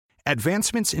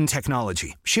Advancements in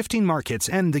technology, shifting markets,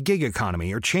 and the gig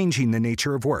economy are changing the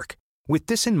nature of work. With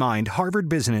this in mind, Harvard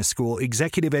Business School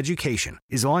Executive Education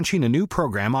is launching a new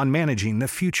program on managing the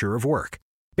future of work.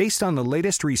 Based on the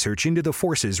latest research into the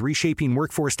forces reshaping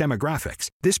workforce demographics,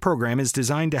 this program is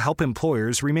designed to help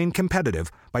employers remain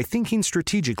competitive by thinking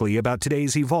strategically about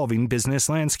today's evolving business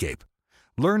landscape.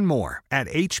 Learn more at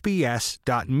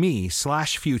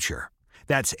hbs.me/future.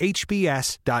 That's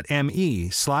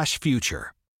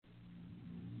hbs.me/future.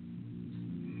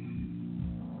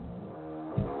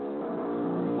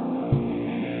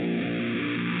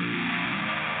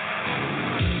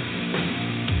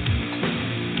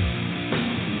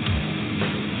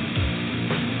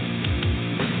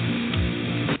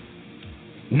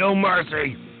 No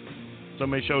mercy.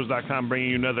 SoManyShows.com bringing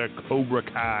you another Cobra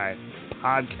Kai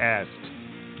podcast.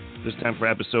 This time for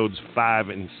episodes 5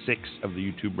 and 6 of the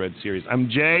YouTube Red series. I'm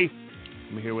Jay.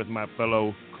 I'm here with my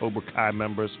fellow Cobra Kai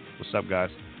members. What's up, guys?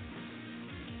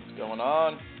 What's going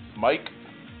on? Mike.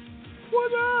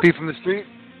 What's up? Pete from the street.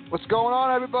 What's going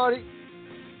on, everybody?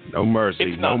 No mercy.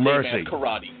 It's not no mercy. Man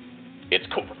Karate. It's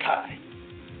Cobra Kai.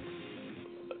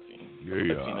 Yeah.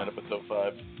 I've seen that episode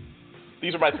 5.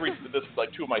 These are my three. This is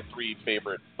like two of my three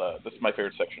favorite. This is my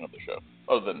favorite section of the show,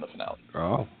 other than the finale.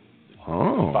 Oh.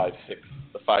 5, 6,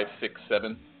 the 5, 6,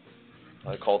 7.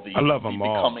 I call the. I love them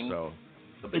all. Becoming, so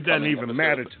the it doesn't even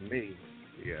matter to me.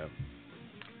 Yeah.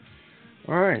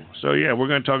 All right. So yeah, we're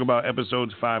going to talk about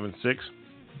episodes 5 and 6.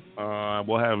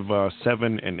 We'll have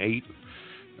 7 and 8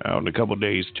 out in a couple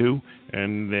days too,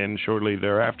 and then shortly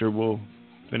thereafter we'll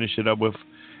finish it up with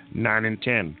 9 and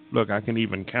 10. Look, I can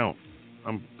even count.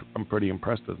 I'm pretty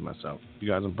impressed with myself. You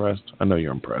guys impressed? I know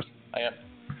you're impressed. I am.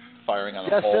 Firing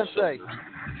on all cylinders.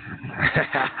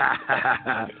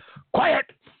 Quiet!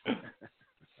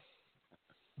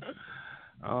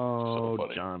 Oh, so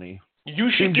Johnny. You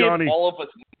should give all of us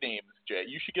nicknames, Jay.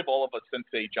 You should give all of us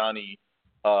Sensei Johnny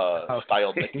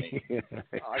style nicknames.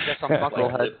 I guess I'm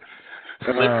Knucklehead.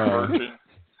 Virgin.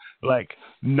 Like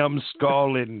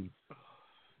Numbskull and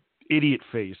Idiot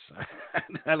Face.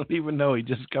 I don't even know. He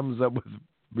just comes up with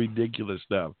ridiculous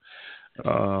stuff.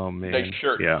 Oh, man. Nice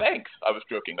shirt. Yeah. Thanks. I was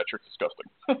joking. That shirt's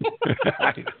disgusting.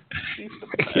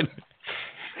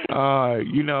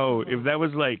 You know, if that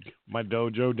was like my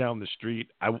dojo down the street,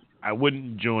 I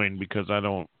wouldn't join because I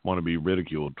don't want to be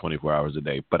ridiculed 24 hours a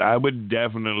day. But I would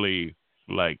definitely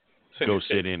like go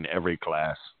sit in every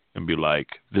class and be like,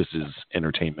 this is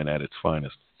entertainment at its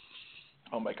finest.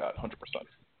 Oh my God, 100%.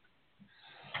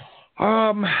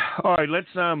 All right, let's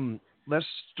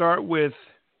start with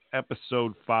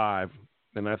episode 5,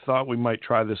 and I thought we might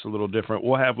try this a little different.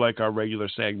 We'll have like our regular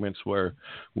segments where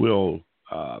we'll,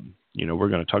 we're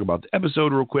going to talk about the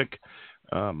episode real quick,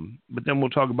 but then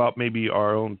we'll talk about maybe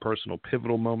our own personal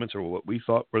pivotal moments or what we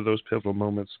thought were those pivotal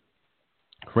moments.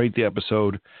 Rate the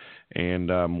episode, and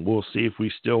we'll see if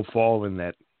we still fall in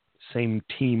that same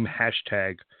team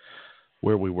hashtag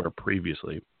where we were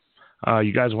previously.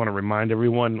 You guys want to remind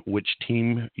everyone which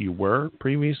team you were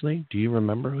previously? Do you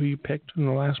remember who you picked in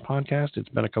the last podcast? It's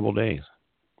been a couple days.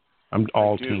 I'm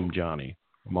all Team Johnny.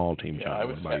 I'm all Team Johnny. I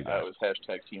was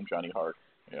hashtag Team Johnny Hard.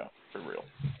 Yeah, for real.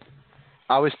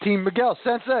 I was Team Miguel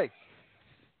Sensei.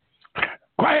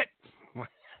 Quiet.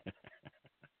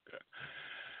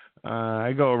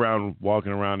 I go around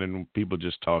walking around and people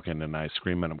just talking and I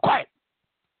scream at them, quiet.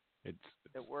 It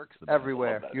works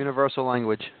everywhere. Universal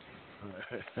language.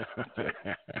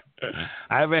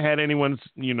 I haven't had anyone,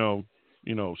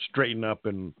 straighten up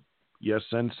and yes,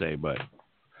 Sensei, but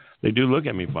they do look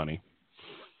at me funny.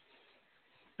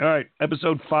 All right,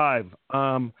 episode 5.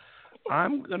 I'm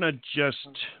gonna just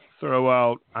throw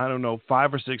out,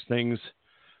 5 or 6 things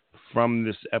from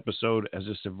this episode as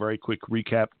just a very quick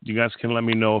recap. You guys can let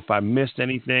me know if I missed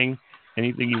anything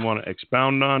you want to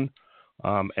expound on,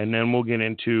 and then we'll get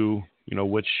into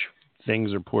which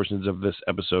things or portions of this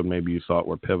episode maybe you thought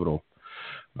were pivotal.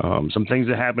 Some things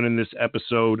that happen in this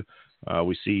episode,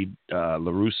 we see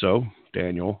LaRusso,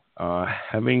 Daniel,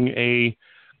 having a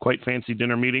quite fancy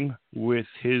dinner meeting with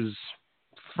his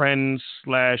friend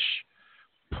 /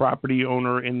 property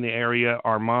owner in the area,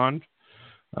 Armand,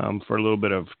 for a little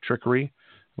bit of trickery.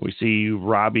 We see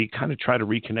Robbie kind of try to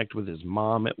reconnect with his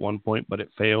mom at one point, but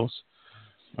it fails.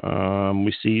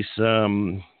 We see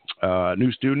some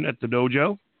new student at the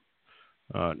dojo.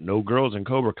 No girls in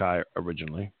Cobra Kai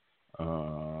originally.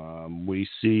 We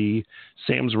see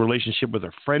Sam's relationship with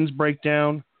her friends break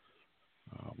down.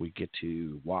 We get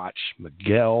to watch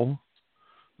Miguel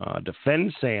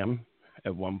defend Sam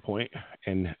at one point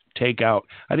and take out.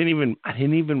 I didn't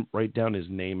even write down his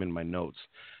name in my notes.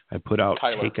 I put out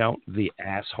Tyler. Take out the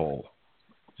asshole.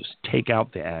 Just take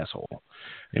out the asshole.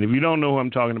 And if you don't know who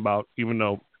I'm talking about, even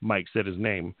though Mike said his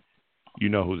name, you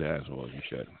know who the asshole is. You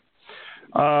should.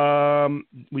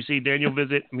 We see Daniel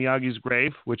visit Miyagi's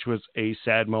grave, which was a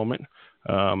sad moment,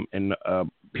 and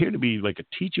appeared to be like a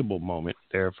teachable moment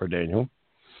there for Daniel.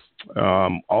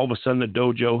 All of a sudden, the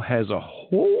dojo has a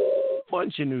whole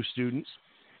bunch of new students.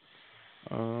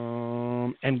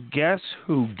 And guess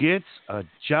who gets a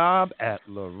job at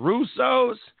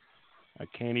LaRusso's? I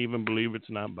can't even believe it's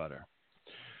not Butter.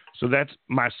 So that's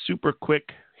my super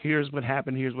quick, here's what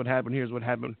happened, here's what happened, here's what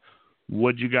happened.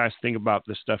 What did you guys think about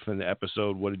the stuff in the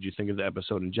episode? What did you think of the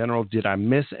episode in general? Did I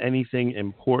miss anything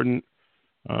important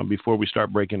before we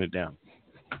start breaking it down?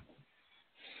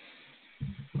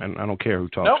 And I don't care who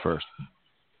talks first.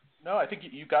 No, I think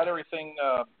you got everything.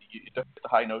 You hit the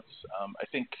high notes. I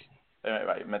think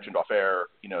I mentioned off air,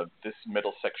 this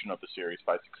middle section of the series,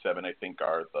 5, 6, 7, I think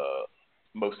are the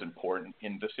most important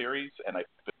in the series. And I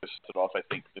started off, I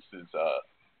think this is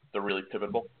the really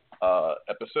pivotal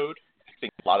episode. I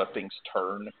think a lot of things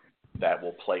turn that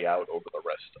will play out over the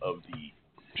rest of the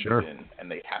season,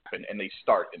 and they happen, and they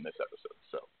start in this episode.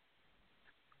 So,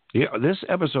 yeah, this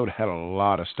episode had a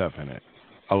lot of stuff in it.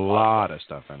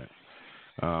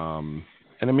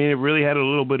 And I mean, it really had a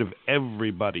little bit of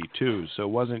everybody too. So it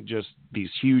wasn't just these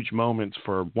huge moments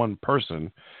for one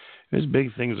person. There's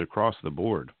big things across the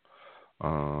board.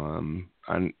 And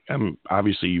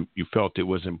obviously you felt it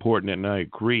was important, and I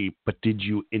agree. But did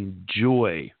you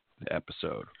enjoy the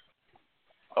episode?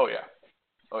 Oh yeah.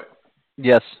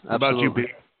 Yes, absolutely. How about you,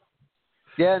 Pete?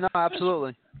 Yeah, no,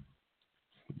 absolutely.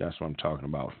 That's what I'm talking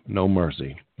about. No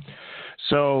mercy.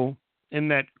 So, in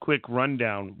that quick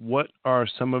rundown, what are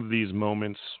some of these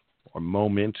moments, or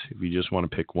moment, if you just want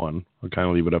to pick one? I'll kind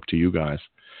of leave it up to you guys.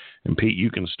 And Pete, you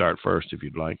can start first if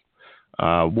you'd like.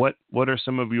 What are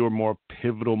some of your more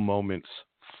pivotal moments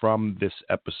from this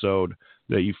episode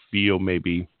that you feel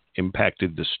maybe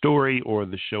impacted the story or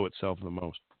the show itself the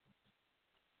most?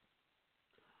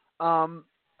 All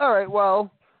right,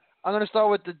 well, I'm going to start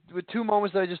with two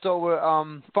moments that I just thought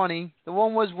were funny. The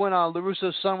one was when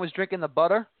LaRusso's son was drinking the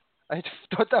butter. I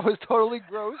thought that was totally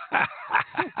gross.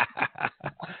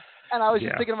 And I was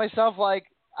just thinking to myself, like,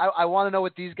 I want to know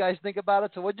what these guys think about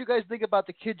it. So what do you guys think about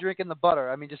the kid drinking the butter?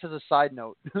 I mean, just as a side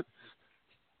note. It's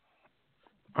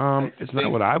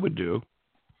not what I would do.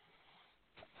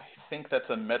 I think that's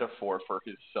a metaphor for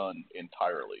his son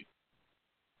entirely.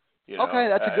 Okay,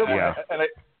 that's a good one.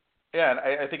 And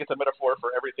I think it's a metaphor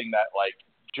for everything that, like,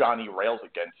 Johnny rails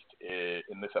against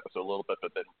in this episode a little bit,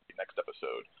 but then the next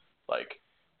episode, like,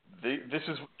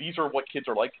 these are what kids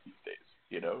are like these days.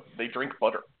 They drink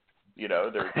butter.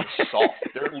 They're soft.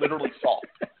 They're literally soft.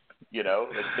 They've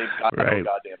got no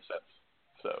goddamn sense.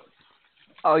 So.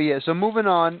 Oh yeah. So moving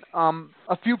on,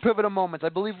 a few pivotal moments. I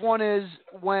believe one is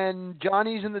when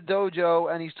Johnny's in the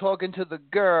dojo and he's talking to the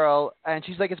girl, and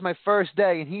she's like, "It's my first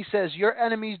day," and he says, "Your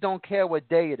enemies don't care what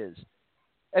day it is."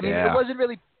 I mean,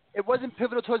 it wasn't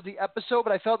pivotal towards the episode,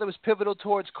 but I felt it was pivotal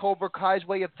towards Cobra Kai's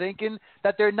way of thinking,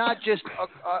 that they're not just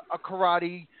a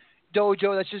karate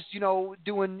dojo that's just,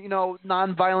 doing,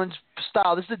 non-violence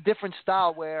style. This is a different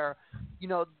style where,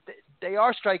 they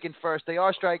are striking first, they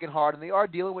are striking hard, and they are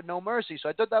dealing with no mercy. So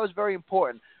I thought that was very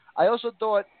important. I also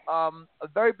thought a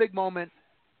very big moment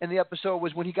in the episode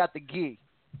was when he got the gi.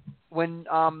 When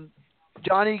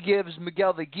Johnny gives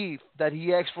Miguel the gi that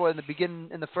he asked for in the beginning,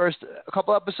 in the first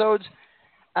couple episodes,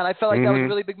 and I felt like that was a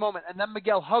really big moment. And then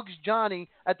Miguel hugs Johnny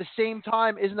at the same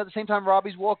time. Isn't that the same time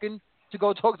Robbie's walking to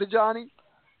go talk to Johnny?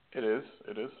 It is.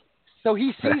 So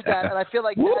he sees that, and I feel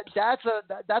like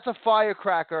that's a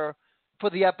firecracker for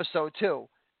the episode too,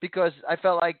 because I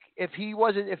felt like if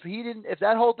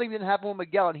that whole thing didn't happen with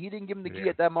Miguel and he didn't give him the gi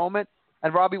at that moment,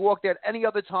 and Robbie walked there at any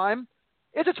other time,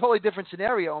 it's a totally different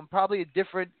scenario and probably a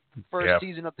different first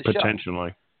season of the show.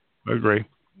 Potentially, I agree.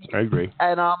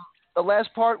 And the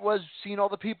last part was seeing all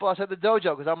the people outside the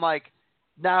dojo, because I'm like,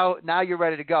 now you're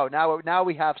ready to go. Now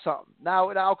we have something.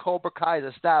 Now Cobra Kai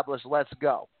is established. Let's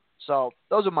go. So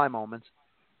those are my moments.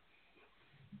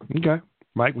 Okay.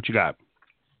 Mike, what you got?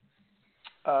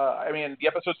 I mean, the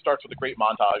episode starts with a great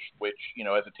montage, which,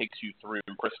 as it takes you through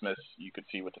Christmas, you could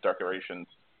see with the decorations,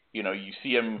 you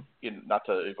see him, not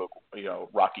to evoke,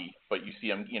 Rocky, but you see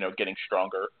him, getting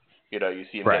stronger. You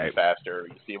see him getting faster.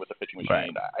 You see it with the pitching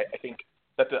machine. Right. I think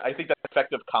that's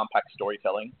effective, compact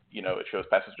storytelling. It shows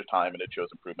passage of time and it shows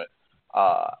improvement.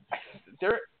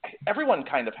 Everyone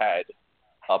kind of had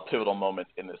a pivotal moment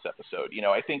in this episode.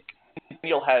 I think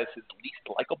Neil has his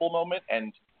least likable moment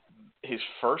and his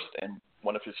first and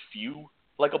one of his few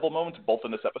likable moments, both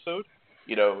in this episode.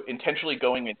 Intentionally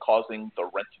going and causing the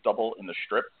rent to double in the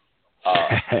strip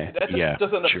That just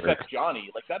doesn't sure. affect Johnny.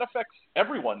 Like, that affects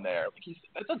everyone there. Like,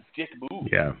 that's a dick move.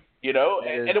 Yeah. You know,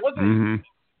 and it wasn't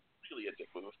really a dick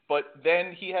move. But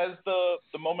then he has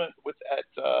the moment at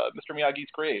Mr.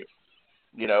 Miyagi's grave,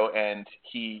 you know, and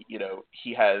he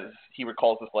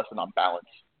recalls this lesson on balance,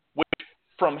 which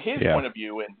from his point of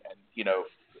view, and you know,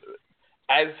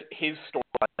 as his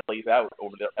storyline plays out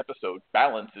over the episode,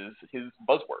 balance is his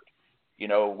buzzword. You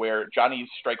know, where Johnny's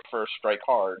strike first, strike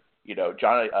hard. You know,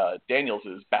 Daniels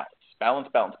is balance, balance,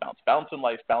 balance, balance, balance in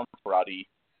life, balance in karate,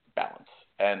 balance.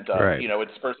 And you know, it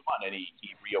spurs him on, and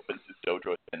he reopens his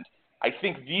dojo. And I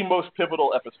think the most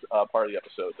pivotal part of the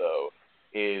episode, though,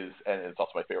 is, and it's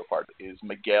also my favorite part, is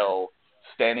Miguel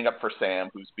standing up for Sam,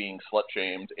 who's being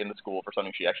slut-shamed in the school for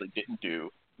something she actually didn't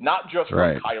do. Not just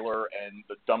from Kyler and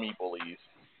the dummy bullies,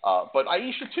 but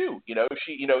Aisha too. You know,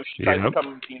 she tries to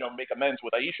come, you know, make amends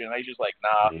with Aisha, and Aisha's like,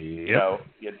 nah, you know,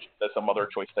 there's some other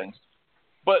choice things.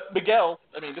 But Miguel,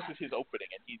 I mean, this is his opening,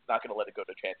 and he's not going to let it go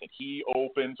to chance. And he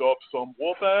opens up some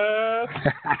whoop ass.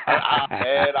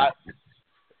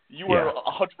 You were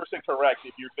 100% correct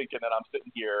if you're thinking that I'm sitting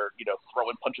here, you know,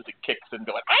 throwing punches and kicks and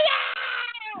going,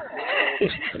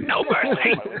 no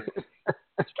mercy.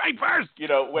 Strike first. You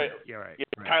know, when right.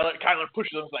 Kyler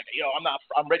pushes him, like, yo,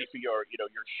 I'm ready for your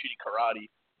shitty karate,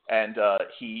 and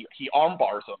he arm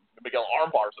bars him. Miguel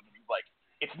arm bars him, and he's like,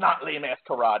 it's not lame ass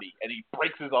karate, and he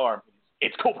breaks his arm.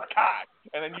 It's Cobra Kai,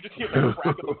 and then you just hear the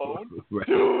crack of the bone,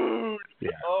 dude.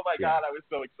 Yeah. Oh my God, I was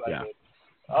so excited.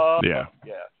 Yeah.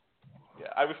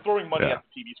 I was throwing money at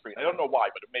the TV screen. I don't know why,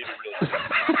 but it made me really excited.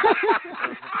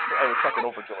 I was fucking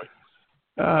overjoyed.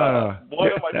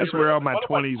 That's where all my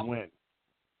 20s went.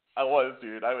 I was,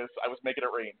 dude. I was making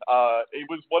it rain.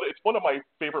 It's one of my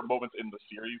favorite moments in the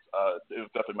series. It was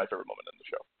definitely my favorite moment in the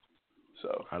show.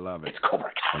 So I love it. It's Cobra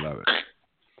Kai. I love it.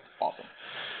 Awesome.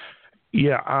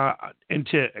 Yeah, and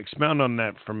to expound on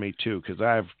that for me too, because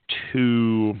I have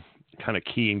two kind of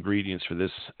key ingredients for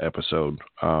this episode,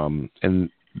 and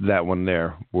that one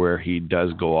there where he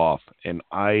does go off, and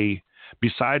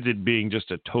besides it being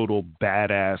just a total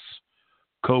badass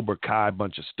Cobra Kai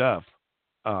bunch of stuff,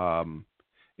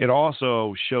 it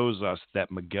also shows us that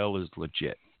Miguel is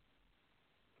legit.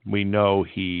 We know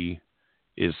he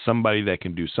is somebody that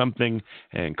can do something,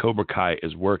 and Cobra Kai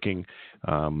is working.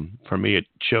 For me, it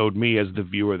showed me as the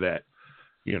viewer that,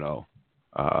 you know,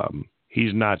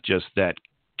 he's not just that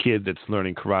kid that's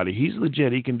learning karate. He's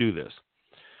legit. He can do this.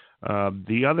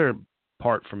 The other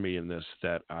part for me in this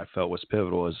that I felt was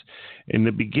pivotal is in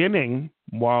the beginning,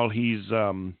 while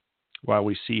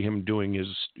we see him doing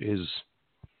his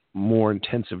more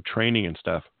intensive training and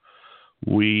stuff,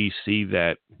 we see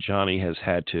that Johnny has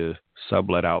had to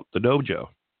sublet out the dojo,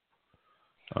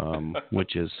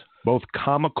 which is both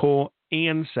comical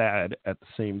and sad at the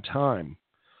same time.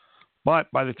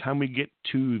 But by the time we get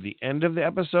to the end of the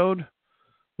episode,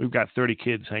 we've got 30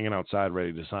 kids hanging outside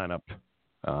ready to sign up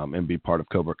and be part of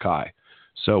Cobra Kai.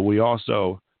 So we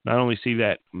also not only see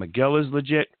that Miguel is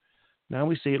legit, now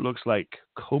we see it looks like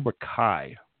Cobra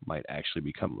Kai might actually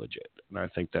become legit. And I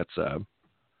think that's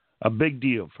a big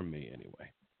deal for me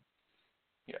anyway.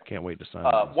 Yeah. Can't wait to sign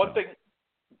up. One thing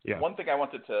I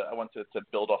wanted to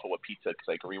build off of what Pete said, because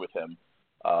I agree with him,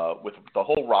 with the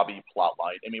whole Robbie plot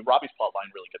line. I mean, Robbie's plot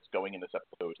line really gets going in this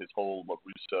episode. His whole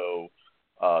LaRusso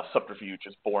subterfuge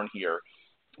is born here.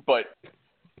 But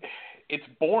it's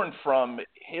born from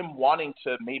him wanting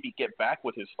to maybe get back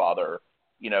with his father.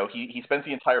 You know, he spends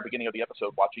the entire beginning of the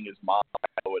episode watching his mom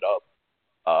blow it up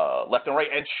left and right,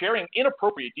 and sharing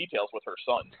inappropriate details with her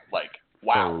son. Like,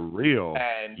 wow. For real.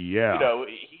 And, yeah. You know,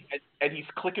 he's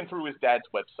clicking through his dad's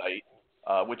website,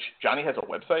 which Johnny has a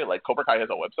website. Like, Cobra Kai has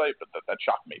a website, but that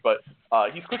shocked me. But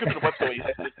he's clicking through the website. He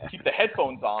has to keep the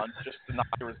headphones on just to not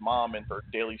hear his mom and her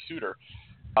daily suitor.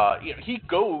 You know, he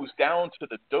goes down to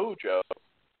the dojo.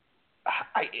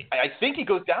 I think he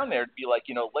goes down there to be like,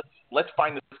 you know, let's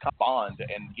find this bond,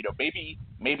 and you know,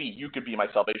 maybe you could be my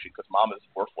salvation because mom is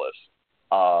worthless.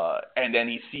 And then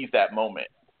he sees that moment,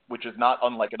 which is not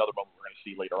unlike another moment we're going to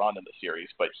see later on in the series.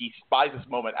 But he spies this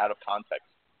moment out of context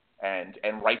and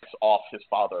writes off his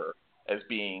father as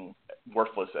being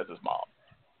worthless as his mom,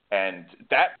 and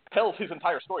that tells his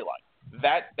entire storyline.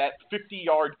 That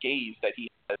 50-yard gaze that he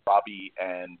had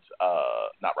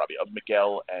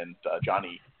Miguel and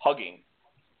Johnny hugging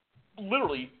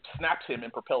literally snaps him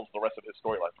and propels the rest of his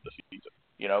storyline for the season.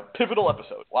 You know, pivotal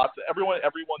episode. Everyone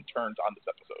turns on this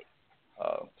episode.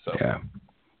 So yeah,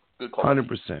 good call.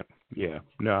 100%. Yeah,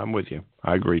 no, I'm with you.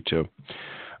 I agree too.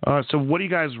 So what do you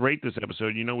guys rate this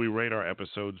episode? You know, we rate our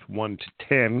episodes 1 to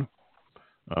 10.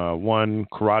 1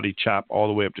 karate chop all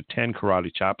the way up to 10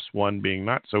 karate chops. 1 being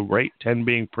not so great, 10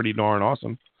 being pretty darn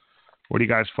awesome. Where do you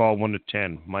guys fall 1 to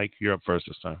 10? Mike, you're up first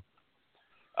this time.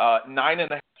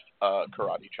 9.5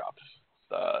 karate chops.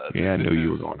 I knew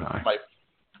you were going high.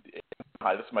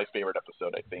 This is my favorite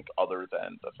episode, I think, other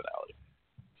than the finale.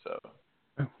 So,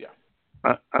 yeah.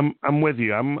 I'm with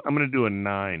you. I'm going to do a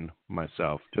 9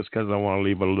 myself, just because I want to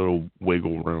leave a little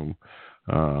wiggle room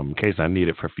in case I need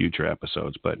it for future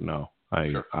episodes. But no,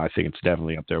 I think it's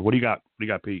definitely up there. What do you got? What do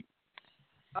you got, Pete?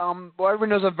 Well, everyone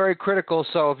knows I'm very critical,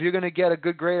 so if you're going to get a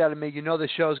good grade out of me, you know the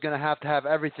show's going to have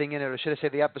everything in it, or should I say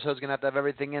the episode's going to have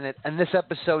everything in it, and this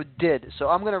episode did. So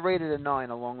I'm going to rate it a 9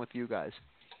 along with you guys.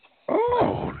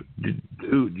 Oh,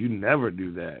 dude, you never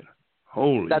do that.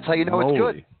 Holy That's how you know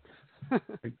moly. It's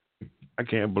good. I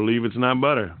can't believe it's not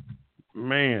butter.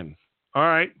 Man. All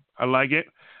right, I like it.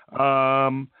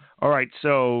 All right,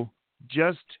 so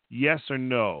just yes or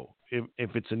no.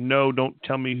 If it's a no, don't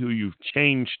tell me who you've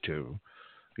changed to.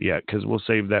 Yeah, because we'll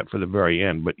save that for the very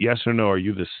end. But yes or no, are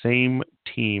you the same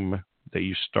team that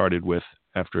you started with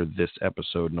after this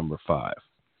episode number 5?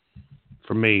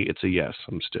 For me, it's a yes.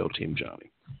 I'm still Team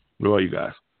Johnny. What about you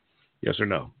guys? Yes or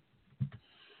no?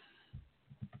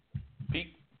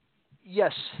 Pete?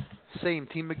 Yes, same,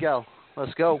 Team Miguel.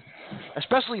 Let's go.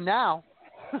 Especially now.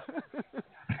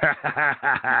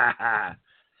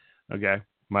 Okay,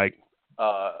 Mike?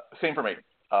 Same for me.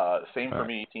 For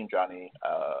me, Team Johnny.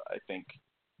 I think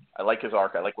I like his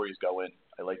arc. I like where he's going.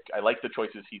 I like the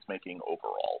choices he's making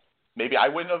overall. Maybe I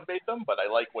wouldn't have made them, but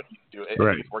I like what he's doing.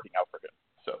 Right. It's working out for him.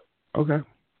 So. Okay.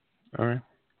 All right.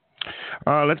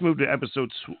 Let's move to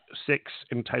episode 6,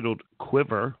 entitled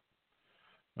Quiver.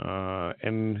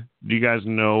 And do you guys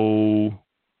know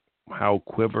how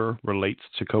Quiver relates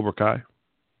to Cobra Kai?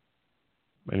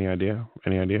 Any idea?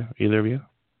 Either of you?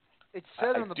 It's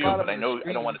said on the do, bottom but I of know the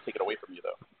screen. I don't want to take it away from you,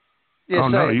 though. Yeah,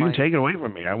 no, sorry, you Mike. can take it away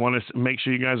from me. I want to make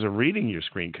sure you guys are reading your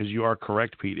screen, because you are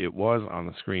correct, Pete. It was on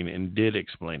the screen and did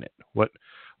explain it. What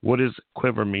does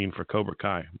Quiver mean for Cobra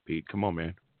Kai, Pete? Come on,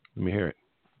 man. Let me hear it.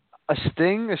 A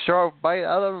sting, a sharp bite.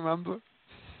 I don't remember.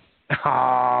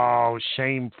 Oh,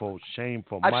 shameful.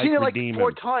 I've Mike, seen it like redeem 4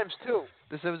 him. times too.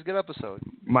 This was a good episode.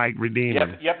 Mike, redeem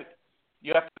him.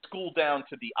 You have to school down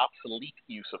to the obsolete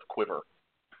use of Quiver.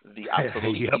 The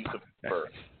obsolete use of Quiver.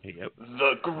 Yep.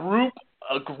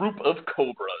 A group of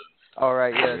cobras. All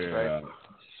right, yeah, that's right.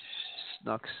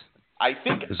 Snooks. I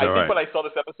think when I saw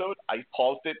this episode, I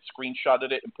paused it,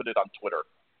 screenshotted it, and put it on Twitter.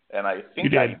 And I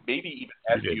think I maybe even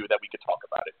asked you that we could talk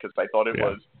about it, because I thought it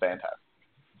was fantastic.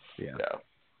 Yeah.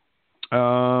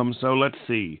 So let's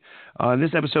see. In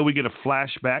this episode, we get a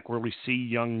flashback where we see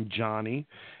young Johnny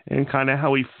and kind of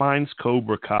how he finds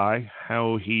Cobra Kai,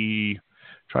 how he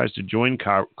tries to join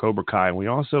Cobra Kai. And we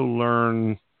also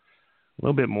learn a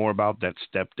little bit more about that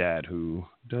stepdad who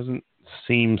doesn't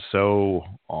seem so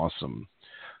awesome.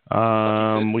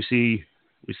 We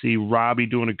see Robbie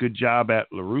doing a good job at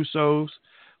LaRusso's.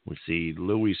 We see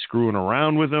Louis screwing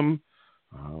around with him.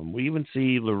 We even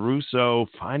see LaRusso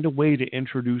find a way to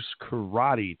introduce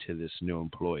karate to this new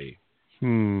employee.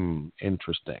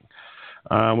 Interesting.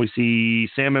 We see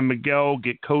Sam and Miguel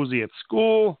get cozy at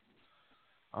school.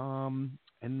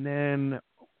 And then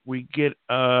we get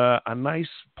a nice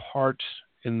part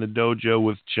in the dojo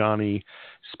with Johnny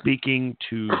speaking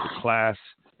to the class,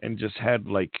 and just had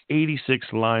like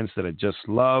 86 lines that I just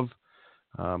love.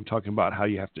 Talking about how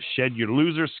you have to shed your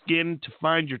loser skin to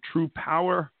find your true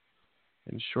power.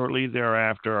 And shortly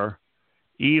thereafter,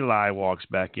 Eli walks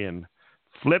back in,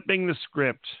 flipping the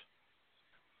script.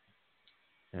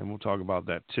 And we'll talk about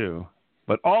that too.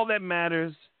 But all that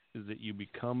matters is that you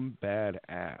become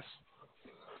badass.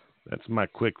 That's my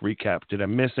quick recap. Did I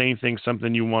miss anything,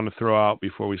 something you want to throw out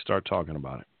before we start talking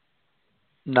about it?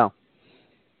 No.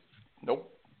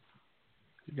 Nope.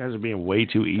 You guys are being way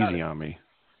too easy on me.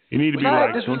 You need to be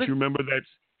like, don't you remember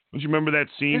that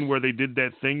scene where they did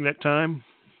that thing that time?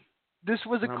 This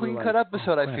was a clean-cut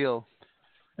episode, I feel.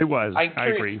 It was. I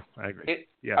agree.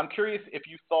 I'm curious if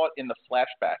you thought in the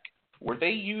flashback, were they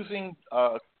using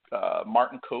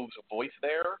Martin Cove's voice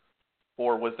there,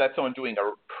 or was that someone doing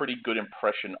a pretty good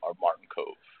impression of Martin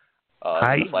Cove?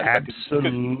 I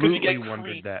absolutely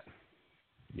wondered that.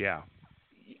 Yeah.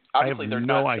 Obviously, they're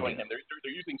no not idea. showing him.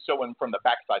 They're using someone from the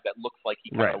backside that looks like he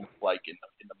kind of looked like in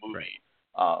the movie.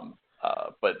 Right.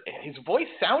 But his voice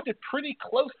sounded pretty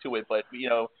close to it. But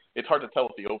it's hard to tell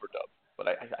with the overdub. But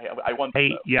I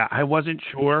wondered. Yeah, I wasn't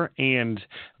sure. And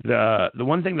the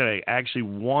one thing that I actually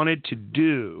wanted to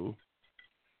do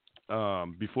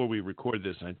before we record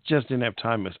this, and I just didn't have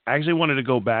time, is I actually wanted to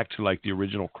go back to like the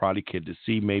original Karate Kid to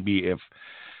see maybe if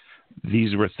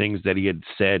these were things that he had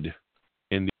said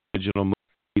in the original movie.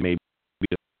 Maybe,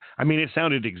 I mean, it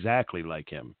sounded exactly like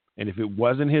him. And if it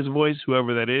wasn't his voice,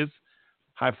 whoever that is,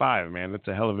 high five, man. That's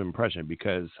a hell of an impression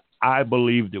because I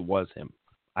believed it was him.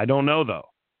 I don't know, though.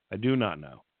 I do not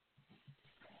know.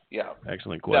 Yeah.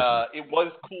 Excellent question. It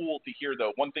was cool to hear,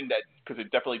 though. One thing that, because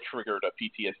it definitely triggered a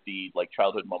PTSD, like,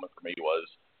 childhood moment for me was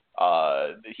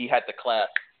he had the class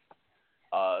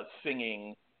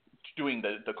singing, doing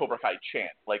the Cobra Kai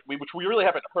chant, like which we really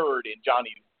haven't heard in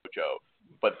Johnny's dojo,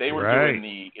 but they were doing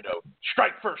the,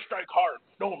 strike first, strike hard,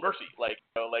 no mercy, like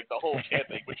the whole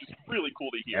chanting, which is really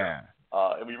cool to hear.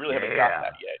 And we really haven't gotten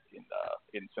that yet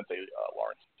in Sensei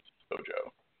Lawrence's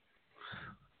dojo.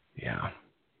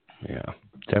 Yeah,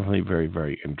 definitely very,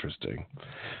 very interesting.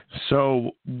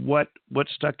 So, what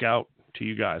stuck out to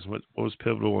you guys? What was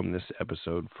pivotal in this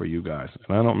episode for you guys?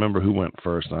 And I don't remember who went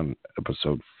first on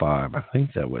episode 5. I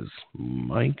think that was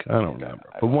Mike. I don't remember.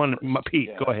 But Pete,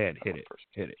 go ahead, hit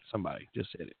it. Somebody, just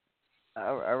hit it.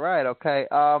 All right, okay.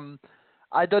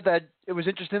 I thought that it was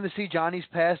interesting to see Johnny's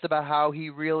past, about how he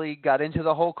really got into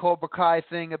the whole Cobra Kai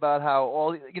thing, about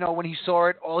how when he saw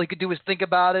it, all he could do was think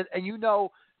about it. And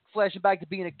flashing back to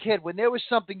being a kid, when there was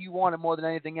something you wanted more than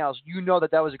anything else,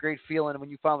 that was a great feeling when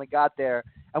you finally got there.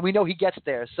 And we know he gets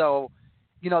there. So,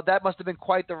 that must have been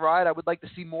quite the ride. I would like to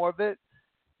see more of it.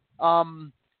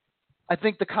 I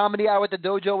think the comedy hour at the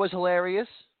dojo was hilarious.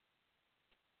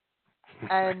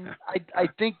 And I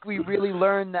think we really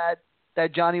learned that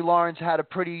Johnny Lawrence had a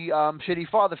pretty shitty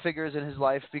father figures in his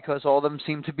life, because all of them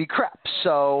seemed to be crap.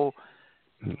 So,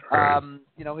 he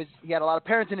had a lot of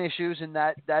parenting issues, and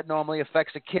that normally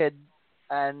affects a kid,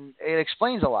 and it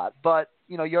explains a lot. But,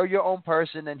 you're your own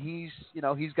person, and he's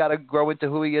got to grow into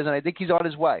who he is, and I think he's on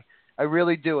his way. I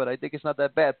really do, and I think it's not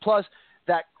that bad. Plus,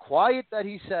 that quiet that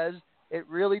he says, it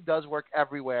really does work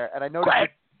everywhere. And I noticed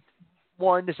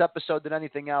more in this episode than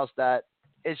anything else that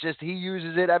it's just he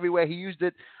uses it everywhere. He used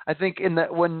it, I think,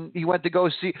 when he went to go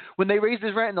see, when they raised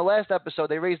his rent in the last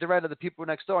episode, they raised the rent of the people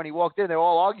next door, and he walked in, they were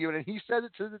all arguing, and he said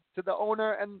it to the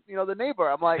owner and the neighbor.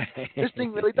 I'm like, this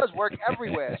thing really does work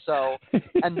everywhere. So,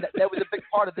 and that was a big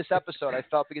part of this episode, I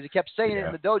felt, because he kept saying it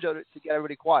in the dojo to get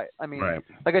everybody quiet. I mean,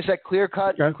 like I said, clear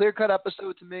cut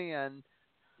episode to me, and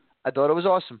I thought it was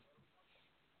awesome.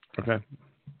 Okay,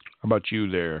 how about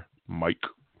you there, Mike?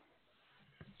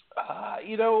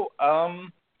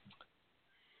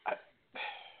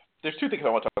 There's two things I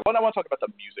want to talk about. One, I want to talk about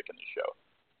the music in the show.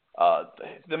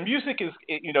 The music is,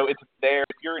 it's there.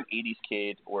 If you're an 80s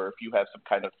kid, or if you have some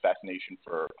kind of fascination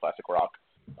for classic rock,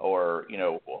 or,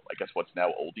 I guess what's now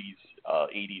oldies,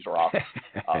 80s rock.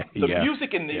 The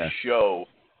music in this show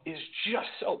is just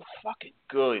so fucking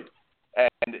good.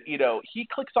 And, he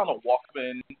clicks on a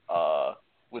Walkman,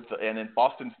 and then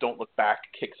Boston's Don't Look Back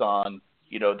kicks on.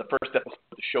 The first episode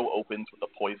of the show opens with a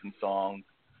Poison song.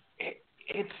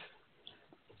 It's,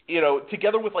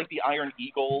 together with like the Iron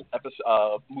Eagle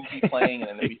episode, movie playing,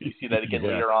 and then we see that again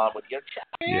later on with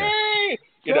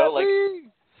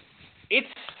it's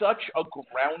such a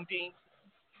grounding.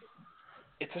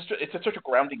 It's such a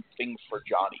grounding thing for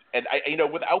Johnny, and I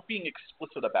without being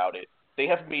explicit about it, they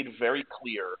have made very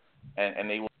clear, and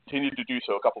they will continue to do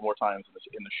so a couple more times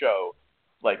in the show.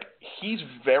 Like, he's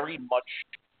very much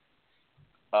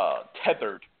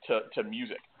tethered to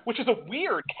music, which is a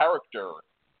weird character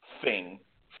thing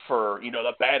for,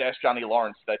 the badass Johnny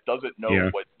Lawrence that doesn't know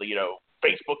what,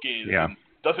 Facebook is, and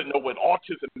doesn't know what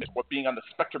autism is, what being on the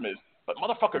spectrum is, but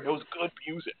motherfucker knows good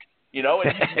music, and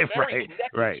he's very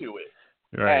connected to it.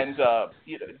 Right. And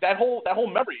that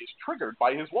whole memory is triggered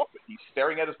by his Walkman. He's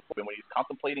staring at his Walkman when he's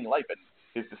contemplating life and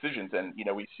his decisions, and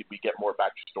we get more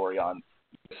backstory on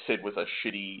Sid was a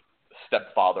shitty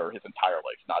stepfather his entire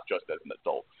life, not just as an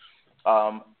adult.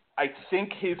 I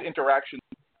think his interactions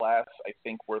with class,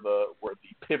 were the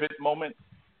pivot moment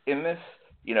in this.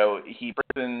 He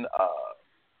brings in.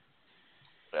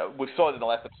 We saw it in the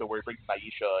last episode where he brings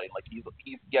Naisha, and like he's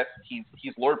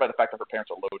lured by the fact that her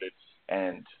parents are loaded,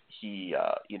 and he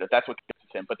that's what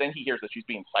convinces him. But then he hears that she's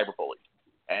being cyberbullied,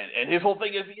 and his whole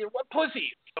thing is, what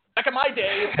pussy? Back in my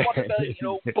day, if you wanted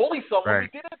to bully someone, we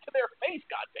did it to their face.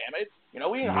 God damn it! We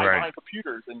didn't hide behind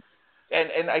computers,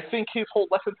 and I think his whole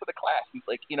lesson to the class is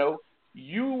like,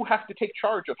 you have to take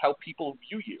charge of how people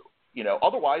view you.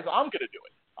 Otherwise, I'm gonna do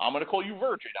it. I'm gonna call you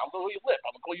virgin. I'm gonna call you lip.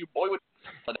 I'm gonna call you boy with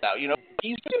now.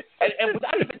 He's and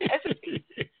without even hesitating.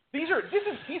 These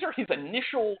are his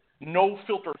initial no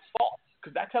filter thoughts,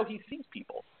 because that's how he sees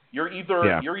people. You're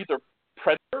either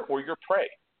predator or you're prey.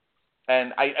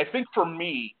 And I think for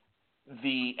me,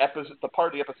 the part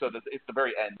of the episode is the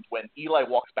very end when Eli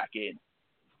walks back in,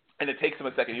 and it takes him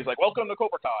a second. He's like, "Welcome to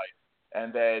Cobra Kai,"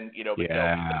 and then Miguel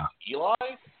says, "Eli,"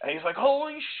 and he's like,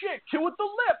 "Holy shit, kill with the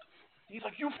lip." He's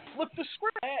like, "You flipped the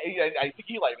script." I think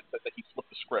Eli even said that he flipped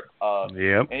the script.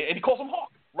 And he calls him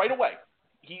Hawk right away.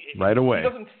 Right away. He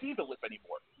doesn't see the lip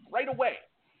anymore. Right away.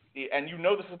 And you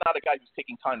know this is not a guy who's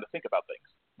taking time to think about things.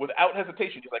 Without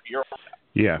hesitation, he's like, you're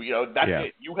yeah. You know, that's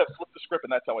it. You have flipped the script,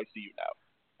 and that's how I see you now.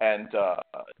 And,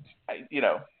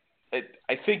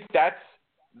 I think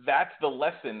that's the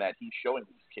lesson that he's showing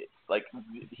these kids. Like,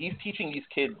 he's teaching these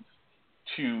kids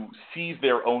to seize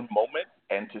their own moment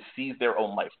and to seize their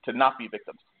own life, to not be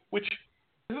victims, which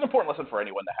is an important lesson for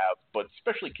anyone to have, but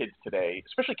especially kids today,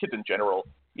 especially kids in general,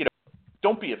 you know,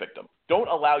 don't be a victim. Don't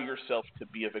allow yourself to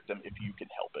be a victim if you can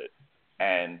help it.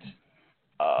 And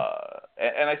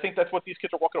I think that's what these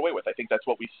kids are walking away with. I think that's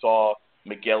what we saw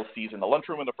Miguel sees in the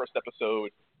lunchroom in the first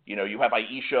episode. You know, you have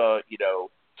Aisha, you know,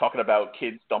 talking about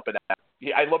kids dumping out.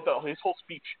 I love his whole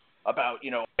speech about,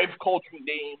 you know, I've called you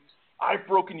names, I've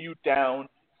broken you down.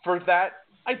 For that,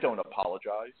 I don't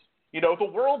apologize. You know, the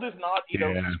world is not, you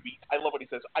know, sweet. I love what he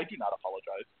says. I do not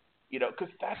apologize. You know,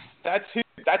 because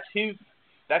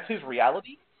that's his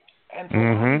reality. And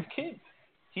for his kids,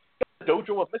 he's a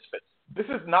dojo of misfits. This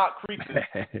is not Kreese's.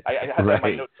 I had that in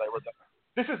my notes. I wrote that.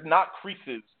 This is not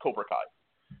Kreese's Cobra Kai.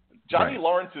 Johnny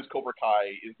Lawrence's Cobra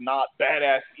Kai is not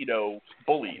badass, you know,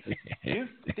 bullies. He's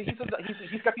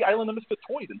got the Island of Misfit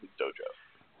toys in his dojo,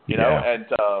 you know,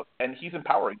 and he's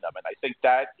empowering them. And I think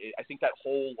that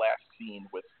whole last scene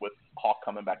with Hawk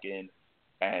coming back in,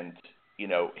 and you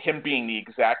know him being the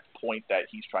exact point that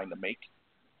he's trying to make.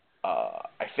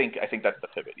 I think that's the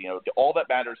pivot. You know, all that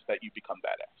matters is that you become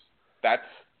badass. That's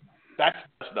the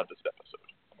lesson of this episode.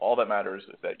 All that matters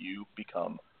is that you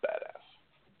become badass.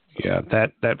 Yeah,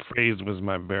 that phrase was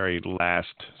my very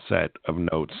last set of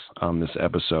notes on this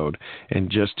episode. And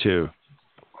just to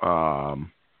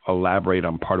elaborate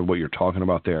on part of what you're talking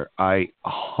about there, I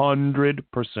 100%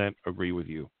 agree with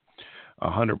you.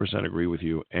 100% agree with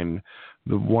you. And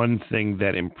the one thing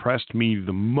that impressed me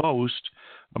the most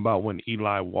about when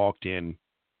Eli walked in,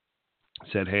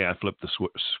 said, hey, I flipped the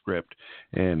script,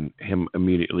 and him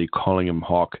immediately calling him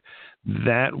Hawk,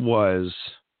 that was...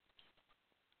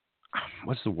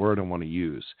 what's the word I want to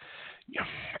use?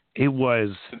 It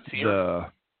was the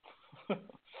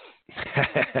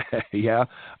yeah.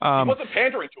 He wasn't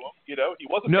pandering to him, you know. He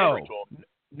wasn't pandering to him.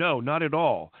 No, not at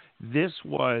all. It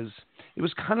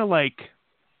was kind of like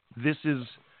this is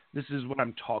what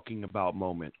I'm talking about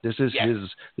moment. This is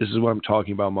what I'm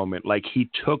talking about moment. Like he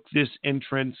took this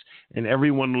entrance and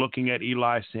everyone looking at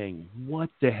Eli saying, what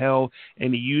the hell?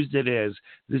 And he used it as,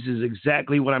 this is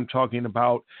exactly what I'm talking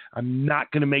about. I'm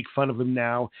not going to make fun of him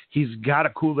now. He's got a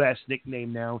cool ass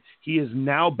nickname now. He is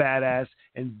now badass.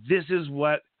 And this is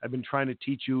what I've been trying to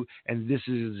teach you. And this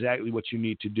is exactly what you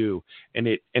need to do. And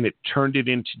it turned it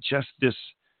into just this,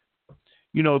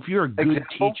 you know, if you're a good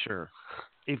teacher,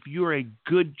 if you're a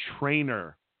good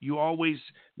trainer, you always,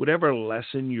 whatever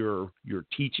lesson you're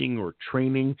teaching or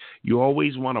training, you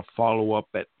always want to follow up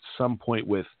at some point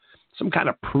with some kind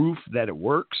of proof that it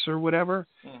works or whatever.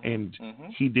 And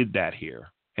he did that here,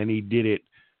 and he did it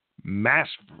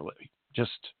masterfully.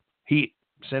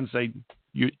 Sensei,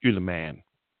 you're the man.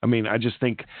 I mean, I just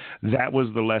think that was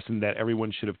the lesson that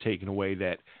everyone should have taken away,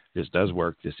 that this does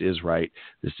work. This is right.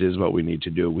 This is what we need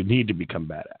to do. We need to become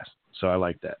badass. So I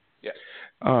like that. Yeah.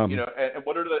 You know, and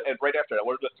right after that,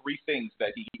 what are the three things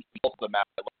that he tells them out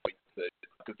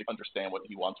because they understand what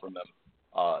he wants from them?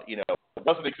 You know,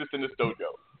 doesn't exist in this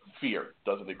dojo. Fear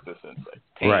doesn't exist in Sensei.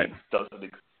 Pain doesn't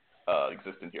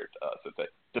exist in here, Sensei.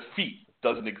 Defeat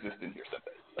doesn't exist in here,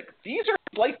 Sensei. Like, these are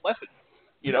life lessons.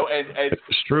 You know, and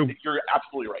it's true. You're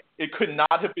absolutely right. It could not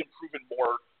have been proven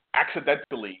more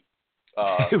accidentally.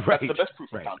 That's the best proof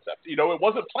of concept. You know, it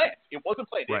wasn't planned.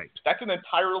 Right. That's an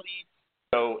entirely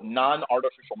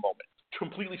non-artificial moment,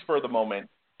 completely spur of the moment,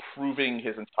 proving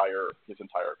his entire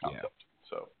concept.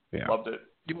 So loved it.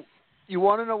 You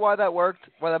want to know why that worked?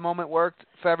 Why that moment worked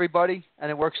for everybody,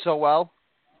 and it worked so well?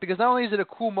 Because not only is it a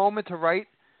cool moment to write,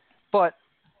 but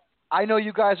I know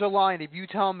you guys are lying if you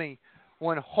tell me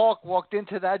when Hawk walked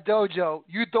into that dojo,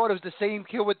 you thought it was the same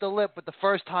kid with the lip with the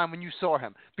first time when you saw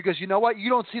him. Because you know what? You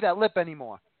don't see that lip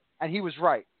anymore, and he was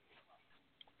right.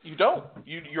 You don't.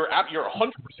 You're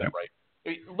 100%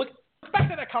 right. Look back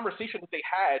to that conversation that they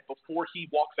had before he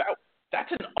walks out.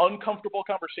 That's an uncomfortable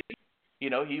conversation. You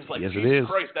know, he's like, Jesus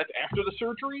Christ, that's after the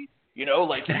surgery? You know,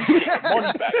 like, he's getting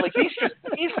money back. Like,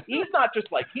 he's not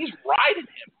just like, he's riding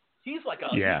him. He's like a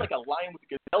lion with a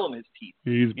gazelle in his teeth.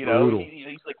 He's brutal. Know,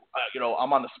 he's like, you know,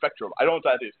 I'm on the spectrum. I don't know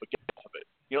what that is, but get off of it.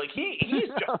 You know, like, he's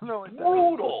just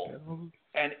brutal.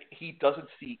 And he doesn't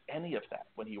see any of that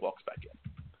when he walks back in.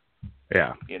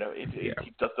 Yeah. You know, he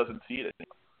just doesn't see it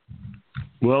anymore.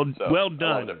 Well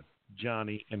done,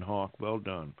 Johnny and Hawk. Well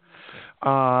done.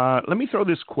 Let me throw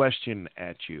this question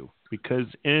at you, because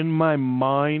in my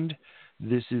mind,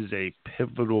 this is a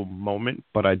pivotal moment,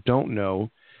 but I don't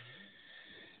know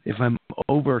if I'm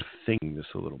overthinking this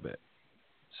a little bit.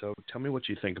 So tell me what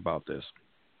you think about this.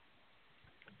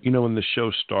 When the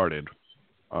show started,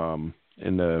 in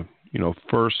the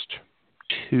first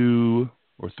 2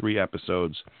 or 3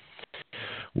 episodes,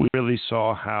 we really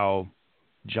saw how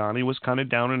Johnny was kind of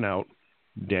down and out.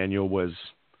 Daniel was,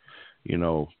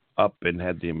 up and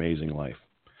had the amazing life.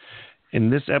 In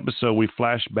this episode, we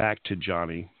flashed back to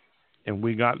Johnny, and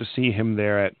we got to see him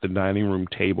there at the dining room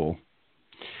table,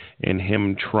 and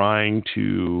him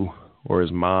or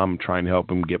his mom trying to help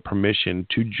him get permission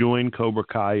to join Cobra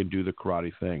Kai and do the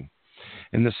karate thing.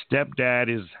 And the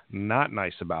stepdad is not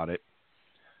nice about it.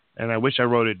 And I wish I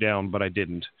wrote it down, but I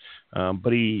didn't.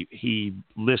 But he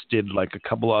listed like a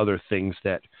couple other things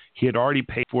that he had already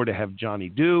paid for to have Johnny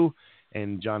do,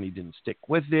 and Johnny didn't stick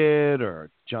with it, or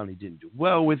Johnny didn't do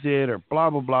well with it, or blah,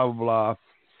 blah, blah, blah, blah.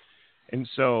 And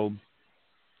so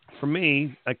for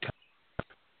me, I kind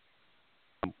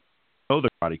of know the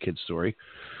Karate Kid story.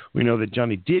 We know that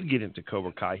Johnny did get into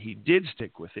Cobra Kai. He did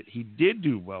stick with it. He did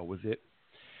do well with it.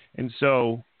 And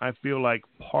so I feel like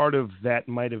part of that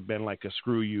might have been like a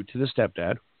screw you to the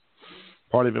stepdad.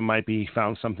 Part of it might be he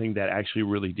found something that actually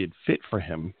really did fit for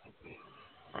him.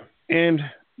 And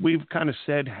we've kind of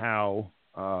said how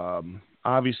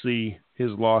obviously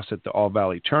his loss at the All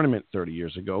Valley tournament 30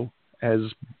 years ago has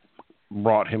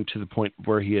brought him to the point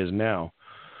where he is now.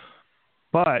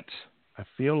 But I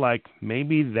feel like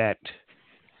maybe that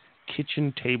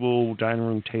kitchen table, dining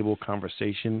room table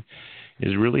conversation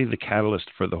is really the catalyst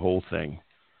for the whole thing,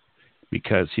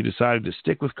 because he decided to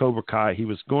stick with Cobra Kai. He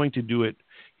was going to do it.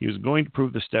 He was going to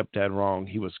prove the stepdad wrong.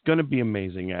 He was going to be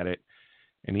amazing at it.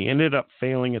 And he ended up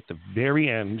failing at the very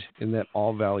end in that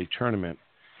All Valley tournament.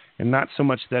 And not so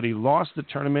much that he lost the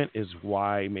tournament is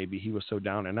why maybe he was so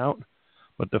down and out,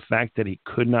 but the fact that he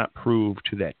could not prove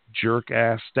to that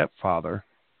jerk-ass stepfather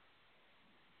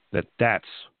that that's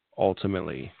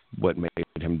ultimately what made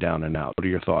him down and out. What are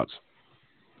your thoughts?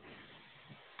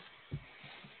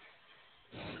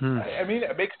 I mean,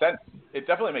 it makes sense. It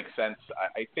definitely makes sense.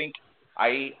 I think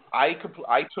I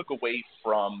took away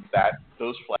from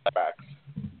those flashbacks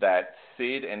that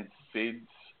Sid and Sid's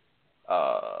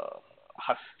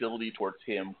hostility towards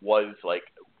him was like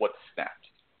what snapped.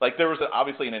 Like there was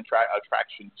obviously an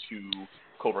attraction to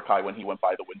Cobra Kai when he went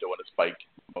by the window on his bike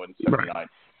in '79, right.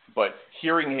 But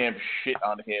hearing him shit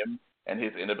on him and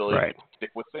his inability right. to stick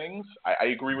with things, I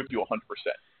agree with you 100%.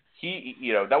 He,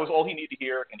 that was all he needed to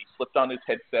hear, and he flipped on his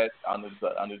headset, on his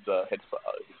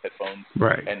headphones,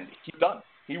 right. and he's done.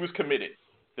 He was committed.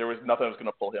 There was nothing that was going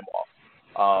to pull him off.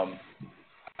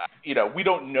 We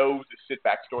don't know the Sid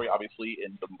backstory, obviously,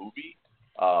 in the movie,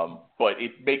 but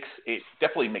it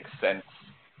definitely makes sense.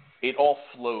 It all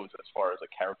flows as far as a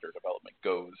character development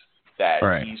goes, that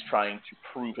right. he's trying to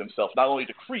prove himself, not only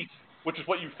to Kreese, which is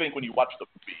what you think when you watch the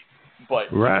movie,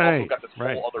 but right. he's also got this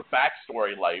right. whole other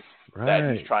backstory life right.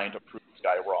 that he's trying to prove this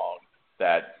guy wrong.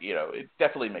 That, it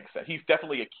definitely makes sense. He's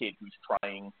definitely a kid who's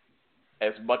trying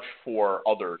as much for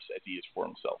others as he is for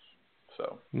himself.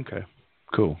 So okay,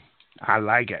 cool. I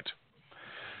like it.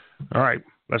 All right,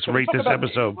 let's rate this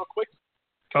episode. Real quick?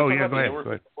 Oh yeah, go ahead. Go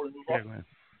ahead. Before we move yeah, on? go ahead.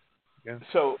 Yeah.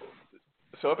 So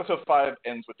episode 5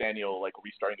 ends with Daniel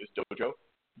restarting his dojo.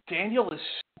 Daniel is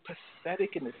so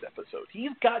pathetic in this episode.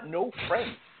 He's got no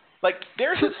friends.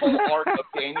 There's this whole arc of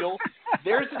Daniel.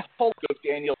 There's this whole arc of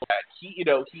Daniel that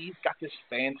he's got this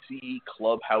fancy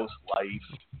clubhouse life.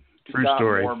 He's True got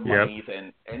story. more money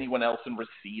than anyone else in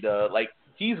Reseda.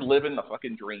 He's living the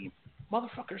fucking dream.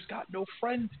 Motherfucker's got no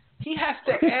friends. He has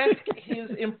to ask his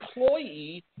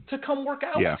employee to come work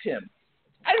out with him.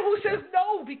 And who says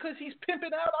no? Because he's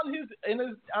pimping out on his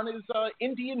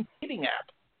Indian dating app.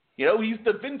 He's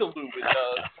the Vindaloo with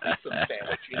the threesome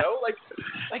sandwich. No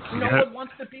one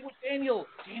wants to be with Daniel.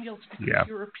 Daniel's because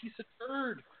you're a piece of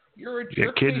turd. You're a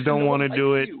jerk. Kids don't want to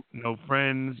do it. No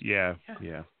friends. Yeah.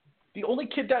 The only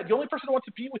person who wants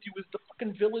to be with you is the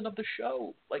fucking villain of the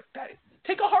show.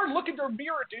 Take a hard look in your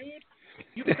mirror, dude.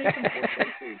 You've made some poor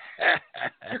choices.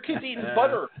 Your kid's eating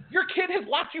butter. Your kid has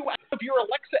locked you out of your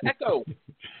Alexa Echo.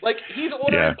 He's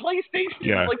ordering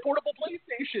PlayStations, portable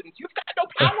PlayStations. You've got no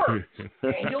power,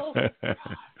 Daniel.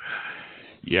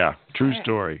 Yeah, true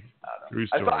story. True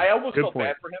story. I almost felt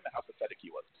bad for him and how pathetic he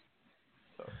was.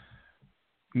 So.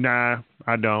 Nah,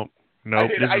 I don't.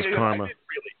 Nope, this is karma. I didn't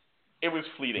really. It was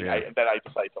fleeting. Yeah. That I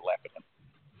decided to laugh at him.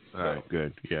 All right,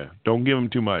 good. Yeah, don't give him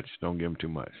too much.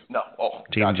 No.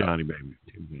 Team Johnny, baby.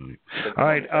 Team Johnny. All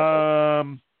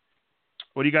right.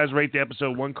 What do you guys rate the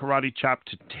episode 1 Karate Chop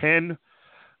to 10?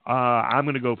 I'm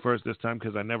going to go first this time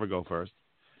because I never go first.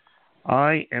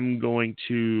 I am going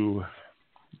to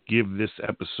give this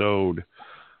episode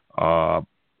a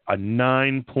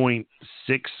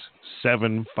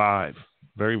 9.675.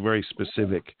 Very, very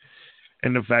specific.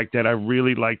 And the fact that I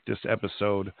really liked this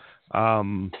episode.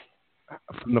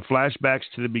 From the flashbacks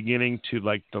to the beginning to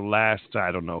like the last,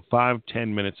 5-10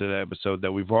 minutes of the episode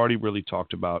that we've already really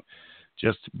talked about.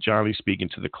 Just Johnny speaking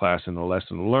to the class and the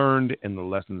lesson learned and the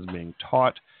lessons being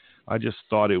taught. I just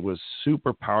thought it was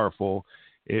super powerful.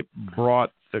 It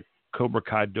brought the Cobra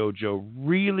Kai dojo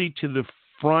really to the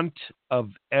front of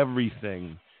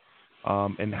everything,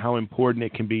 and how important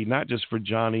it can be, not just for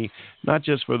Johnny, not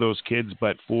just for those kids,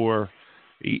 but for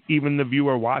even the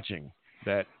viewer watching.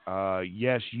 That,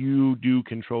 yes, you do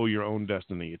control your own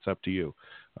destiny. It's up to you.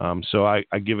 So I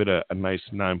give it a nice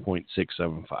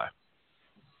 9.675.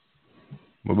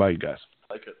 What about you guys?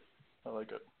 I like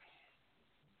it.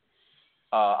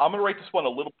 I'm gonna rate this one a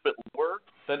little bit lower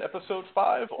than episode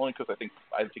 5, only because I think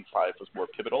 5 was more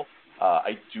pivotal.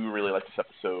 I do really like this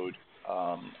episode.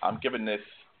 I'm giving this.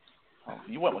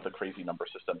 You went with a crazy number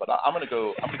system, but I'm gonna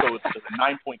go with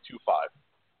 9.25.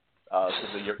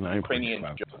 Because the Ukrainian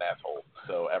is just an asshole,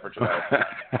 so average it out.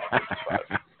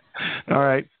 9.25. All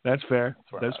right, that's fair.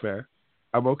 That's fair.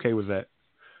 I'm okay with that.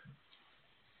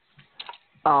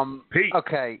 Pete.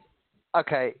 Okay.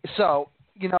 So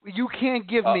you can't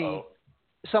give me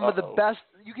some of the best.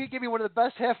 You can't give me one of the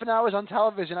best half an hours on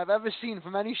television I've ever seen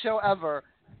from any show ever,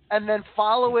 and then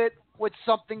follow it with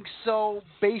something so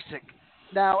basic.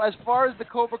 Now, as far as the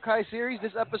Cobra Kai series,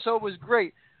 this episode was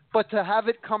great, but to have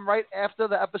it come right after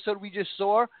the episode we just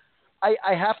saw,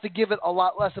 I have to give it a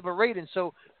lot less of a rating.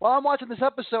 So while I'm watching this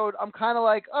episode, I'm kind of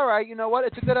like, all right, you know what?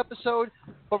 It's a good episode,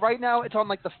 but right now it's on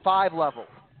like the 5 level.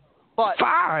 But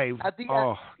 5? At the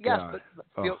end, yes,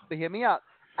 but hear me out.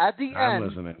 At the I'm end,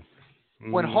 listening.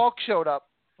 when Hulk showed up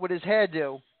with his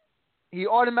hairdo, he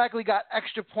automatically got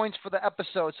extra points for the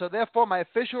episode. So therefore, my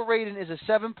official rating is a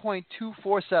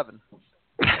 7.247.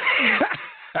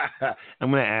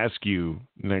 I'm going to ask you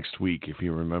next week if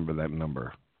you remember that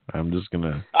number. I'm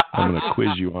gonna quiz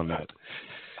you on that.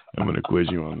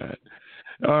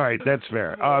 All right, that's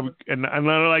fair. And I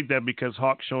like that because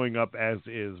Hawk showing up as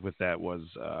is with that was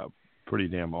pretty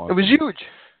damn awesome. It was huge.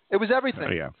 It was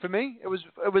everything. Yeah. For me, it was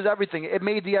everything. It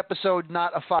made the episode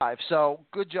not a 5. So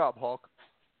good job, Hulk.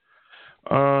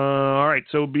 All right.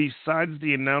 So besides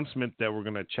the announcement that we're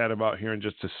going to chat about here in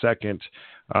just a second,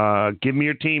 give me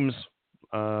your teams.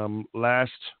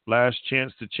 Last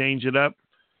chance to change it up.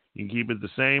 You can keep it the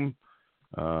same.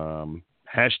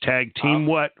 Hashtag team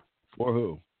what for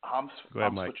who? I'm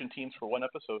Mike. switching teams for one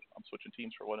episode.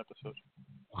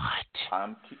 What?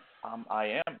 I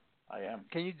am.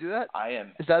 Can you do that? I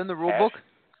am. Is that in the rule book?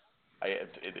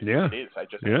 It is. I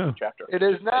just read the chapter. It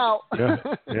is now. Yeah.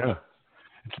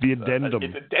 It's the addendum.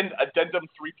 It's addendum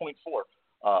 3.4.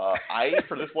 I,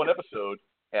 for this one episode,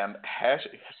 am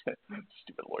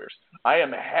stupid lawyers. I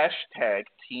am hashtag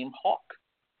Team Hawk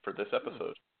for this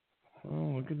episode.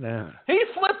 Oh, look at that. He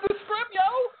flipped the script, yo.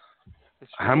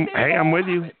 I'm with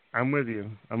you. I'm with you,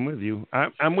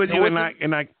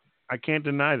 and I can't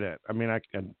deny that. I mean, I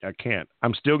can't.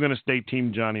 I'm still going to stay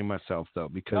Team Johnny myself, though,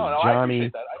 because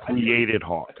Johnny created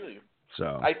Hawk. I feel you. So,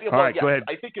 all right, go ahead.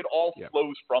 I think it all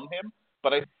flows from him,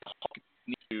 but I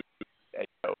need to. I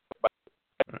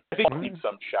think it needs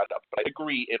some shout out, but I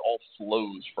agree it all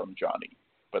flows from Johnny.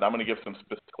 But I'm going to give some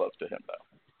specific love to him, though.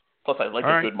 Plus, I like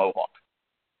a good mohawk.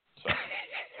 So.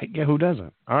 Yeah, who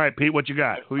doesn't? All right, Pete, what you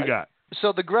got? Who you got?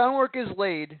 So the groundwork is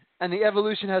laid, and the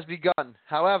evolution has begun.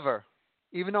 However,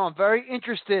 even though I'm very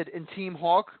interested in Team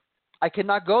Hawk, I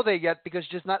cannot go there yet because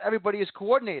just not everybody is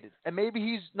coordinated. And maybe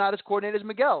he's not as coordinated as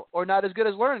Miguel, or not as good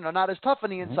as Lerner, or not as tough on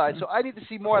the inside. So I need to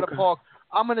see more out of Hawk.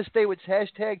 I'm going to stay with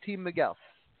hashtag Team Miguel.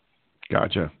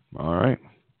 Gotcha. All right.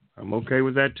 I'm okay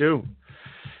with that, too.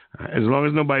 As long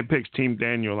as nobody picks Team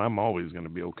Daniel, I'm always going to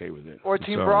be okay with it. Or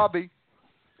Team Robbie.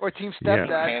 Or Team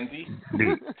Stepdad.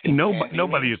 Dude,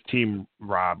 nobody is Team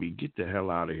Robbie. Get the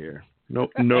hell out of here.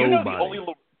 Nobody.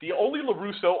 The only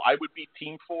LaRusso I would be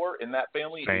team for in that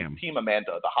family is Team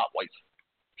Amanda, the hot wife.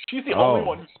 She's the only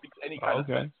one who speaks any kind of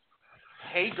sense.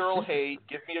 Hey, girl, hey,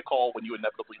 give me a call when you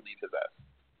inevitably leave his ass.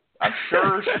 I'm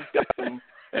sure she's got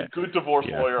a good divorce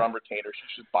lawyer on retainer.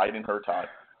 She's just biding her time.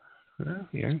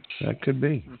 Yeah, that could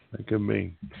be.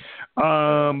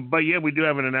 But yeah, we do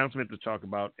have an announcement to talk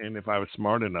about, and if I was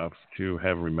smart enough to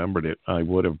have remembered it, I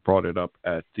would have brought it up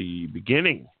at the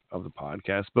beginning of the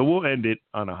podcast, but we'll end it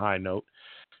on a high note.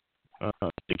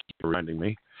 Thank you for reminding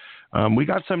me. We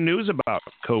got some news about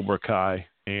Cobra Kai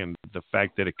and the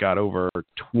fact that it got over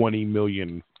 20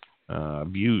 million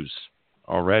views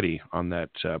already on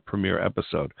that premiere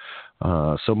episode.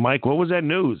 So, Mike, what was that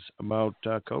news about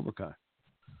Cobra Kai?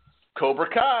 Cobra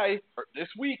Kai this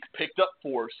week picked up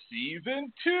for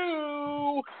season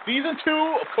 2. Season 2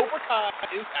 of Cobra Kai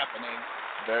is happening.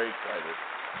 Very excited.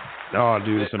 Oh,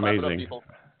 dude, it's amazing.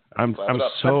 I'm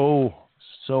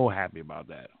so happy about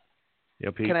that. Yeah,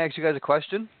 Pete? Can I ask you guys a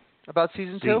question about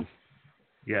season 2?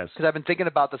 Yes. Because I've been thinking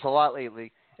about this a lot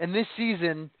lately. In this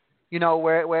season, you know,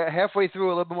 we're halfway through,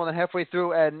 a little bit more than halfway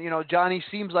through, and, you know, Johnny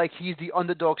seems like he's the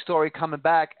underdog story coming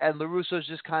back, and LaRusso's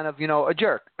just kind of, you know, a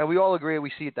jerk. And we all agree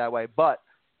we see it that way. But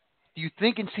do you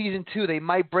think in season 2 they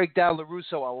might break down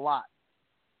LaRusso a lot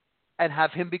and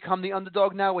have him become the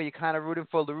underdog now where you're kind of rooting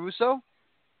for LaRusso?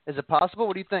 Is it possible?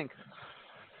 What do you think?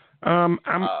 I'm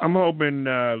hoping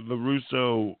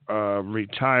LaRusso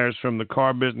retires from the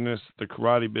car business, the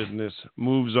karate business,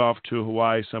 moves off to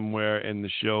Hawaii somewhere, and the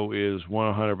show is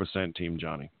 100% Team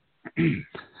Johnny.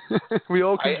 We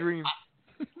all can dream.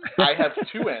 I have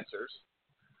 2 answers.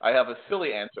 I have a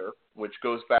silly answer, which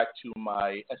goes back to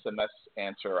my SMS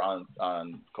answer on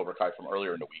Cobra Kai from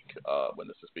earlier in the week when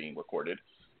this is being recorded.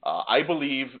 I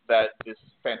believe that this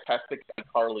fantastic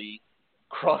iCarly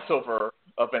crossover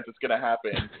event is going to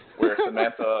happen where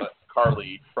Samantha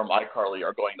Carly from iCarly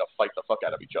are going to fight the fuck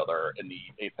out of each other in the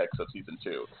apex of season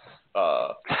 2.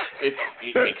 It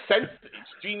makes sense.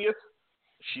 It's genius.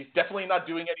 She's definitely not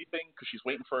doing anything because she's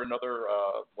waiting for another,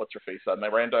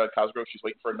 Miranda Cosgrove. She's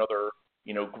waiting for another,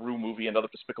 you know, Gru movie, another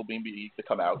Despicable Me to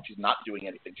come out. She's not doing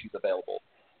anything. She's available.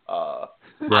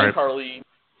 Right. iCarly,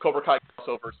 Cobra Kai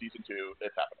crossover season 2,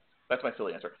 it's happening. That's my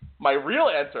silly answer. My real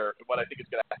answer, what I think is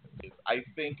going to happen, is I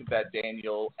think that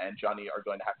Daniel and Johnny are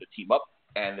going to have to team up,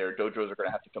 and their dojos are going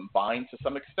to have to combine to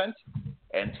some extent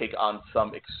and take on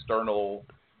some external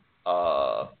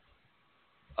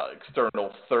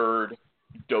third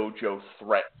dojo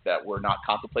threat that we're not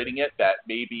contemplating yet, that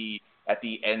maybe at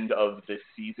the end of this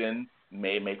season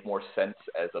may make more sense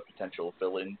as a potential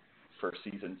villain for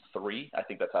season 3. I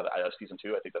think that's how season 2.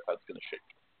 I think that's how it's going to shape.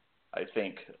 I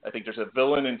think there's a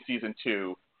villain in season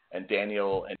 2, and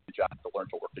Daniel and John have to learn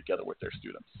to work together with their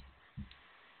students.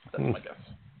 That's my guess.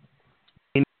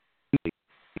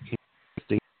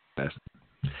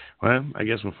 Well, I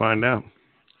guess we'll find out.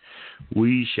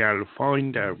 We shall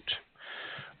find out.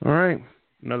 All right,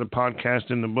 another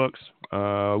podcast in the books.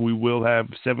 We will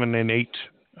have 7 and 8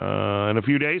 in a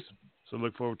few days, so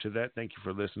look forward to that. Thank you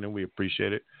for listening. We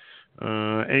appreciate it.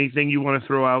 Anything you want to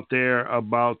throw out there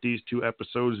about these 2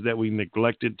 episodes that we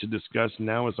neglected to discuss?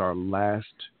 Now is our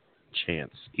last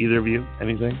chance. Either of you?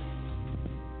 Anything?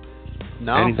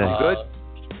 No. Anything? Good?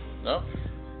 No.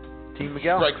 Team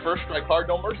Miguel. Strike first, strike hard,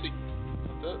 no mercy.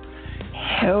 That's it.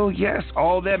 Hell yes.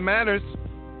 All that matters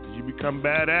is you become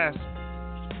badass.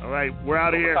 All right, we're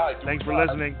out of here. Thanks for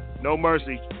listening. No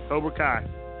mercy. Cobra Kai.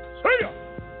 See ya.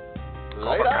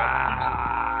 Cobra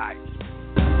Kai.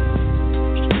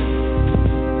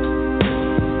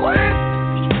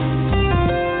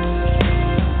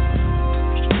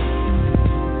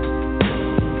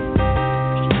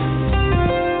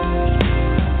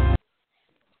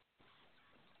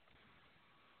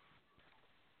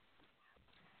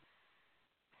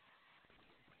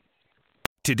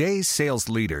 Today's sales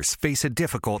leaders face a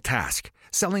difficult task,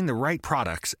 selling the right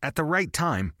products at the right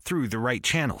time through the right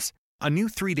channels. A new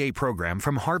 3-day program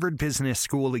from Harvard Business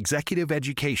School Executive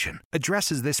Education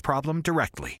addresses this problem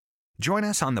directly. Join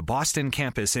us on the Boston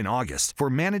campus in August for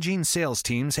Managing Sales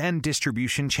Teams and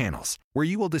Distribution Channels, where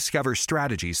you will discover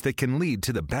strategies that can lead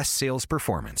to the best sales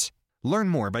performance. Learn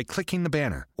more by clicking the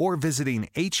banner or visiting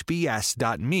hbs.me/sales.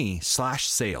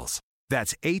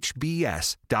 That's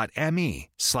hbs.me/sales.